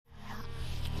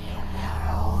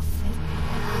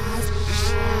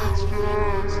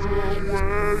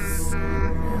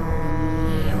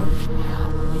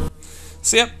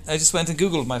So yeah, I just went and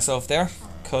Googled myself there,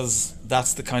 because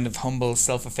that's the kind of humble,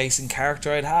 self-effacing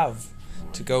character I'd have,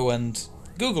 to go and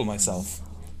Google myself.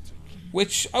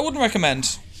 Which I wouldn't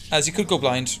recommend, as you could go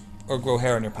blind or grow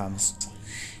hair on your palms.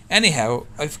 Anyhow,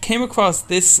 I've came across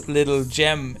this little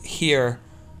gem here.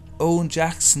 Eoin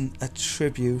Jackson, a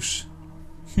tribute.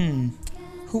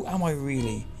 Who am I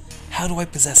really? How do I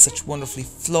possess such wonderfully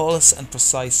flawless and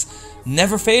precise,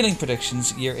 never failing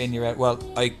predictions year in, year out? Well,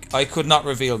 I could not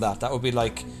reveal that. That would be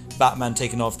like Batman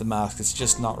taking off the mask. It's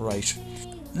just not right.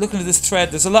 Looking at this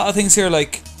thread, there's a lot of things here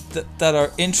like that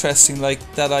are interesting, like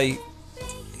that I,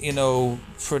 you know,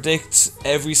 predict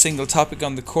every single topic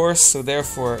on the course, so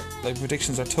therefore like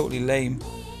predictions are totally lame.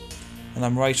 And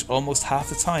I'm right almost half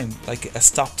the time, like a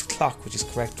stopped clock, which is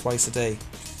correct twice a day.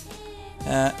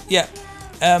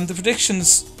 The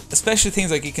predictions, especially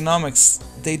things like economics,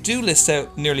 they do list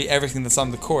out nearly everything that's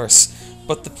on the course,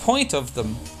 but the point of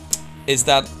them is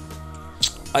that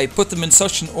I put them in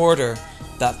such an order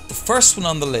that the first one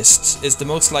on the list is the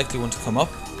most likely one to come up,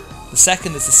 the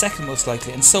second is the second most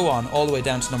likely, and so on, all the way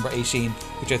down to number 18,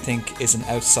 which I think is an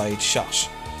outside shot.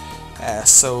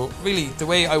 So really, the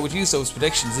way I would use those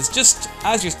predictions is just,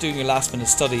 as you're doing your last minute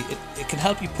study, it can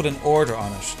help you put an order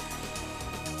on it.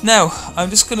 Now, I'm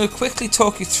just going to quickly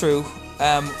talk you through,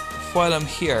 while I'm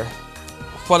here,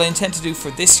 what I intend to do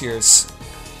for this year's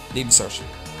Leaving Cert.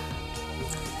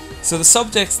 So the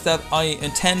subjects that I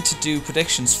intend to do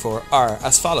predictions for are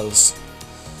as follows.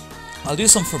 I'll do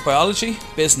some for biology,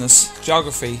 business,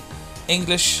 geography,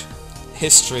 English,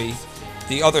 history,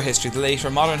 the other history, the later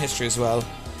modern history as well,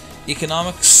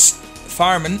 economics,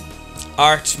 farming,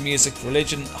 art, music,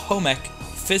 religion, home ec,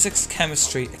 physics,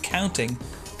 chemistry, accounting,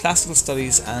 classical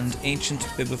studies, and ancient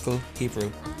biblical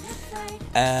Hebrew.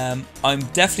 I'm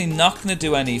definitely not going to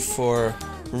do any for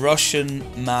Russian,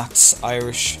 maths,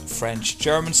 Irish, French,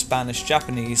 German, Spanish,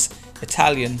 Japanese,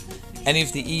 Italian, any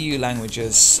of the EU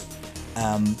languages,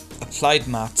 applied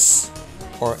maths,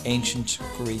 or ancient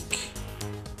Greek,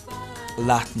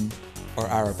 Latin, or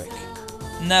Arabic.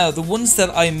 Now, the ones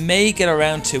that I may get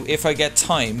around to if I get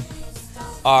time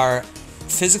are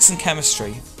physics and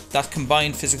chemistry, that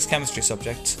combined physics-chemistry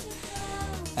subject,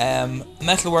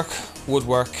 metalwork,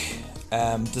 woodwork,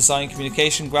 design,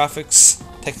 communication, graphics,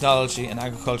 technology, and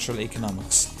agricultural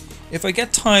economics. If I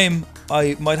get time,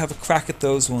 I might have a crack at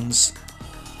those ones,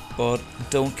 but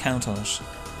don't count on it.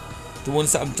 The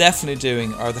ones that I'm definitely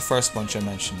doing are the first bunch I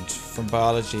mentioned, from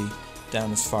biology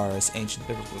down as far as ancient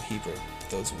biblical Hebrew,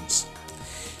 those ones.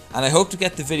 And I hope to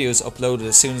get the videos uploaded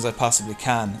as soon as I possibly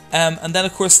can. And then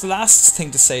of course the last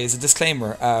thing to say is a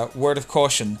disclaimer, word of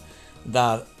caution,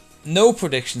 that no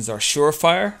predictions are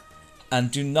surefire, and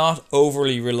do not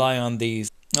overly rely on these.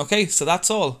 Okay, so that's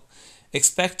all.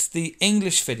 Expect the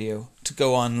English video to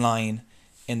go online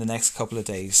in the next couple of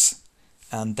days,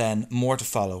 and then more to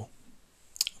follow.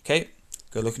 Okay,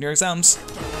 good luck in your exams.